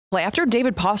After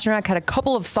David Pastrnak had a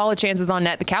couple of solid chances on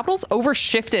net, the Capitals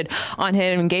overshifted on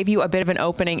him and gave you a bit of an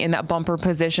opening in that bumper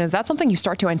position. Is that something you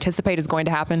start to anticipate is going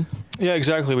to happen? Yeah,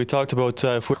 exactly. We talked about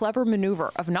clever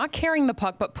maneuver of not carrying the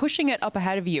puck but pushing it up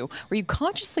ahead of you. Were you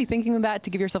consciously thinking of that to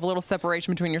give yourself a little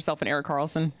separation between yourself and Erik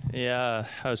Karlsson? Yeah,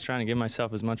 I was trying to give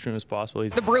myself as much room as possible.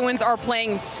 The Bruins are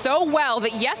playing so well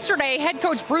that yesterday head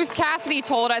coach Bruce Cassidy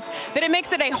told us that it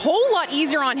makes it a whole lot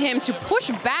easier on him to push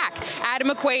back Adam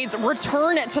McQuaid's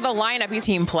return to the lineup. He's a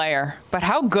team player, but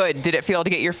how good did it feel to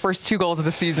get your first 2 goals of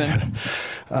the season?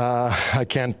 I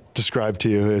can't describe to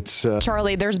you. It's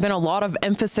Charlie, there's been a lot of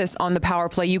emphasis on the power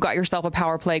play. You got yourself a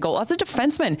power play goal. As a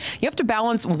defenseman, you have to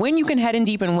balance when you can head in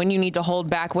deep and when you need to hold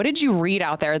back. What did you read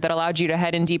out there that allowed you to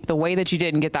head in deep the way that you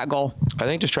did and get that goal? I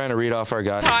think just trying to read off our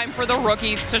guys. Time for the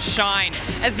rookies to shine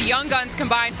as the Young Guns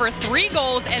combined for 3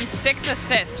 goals and 6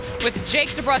 assists, with Jake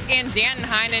DeBrusk and Danton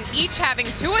Heinen each having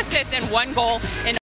 2 assists and 1 goal in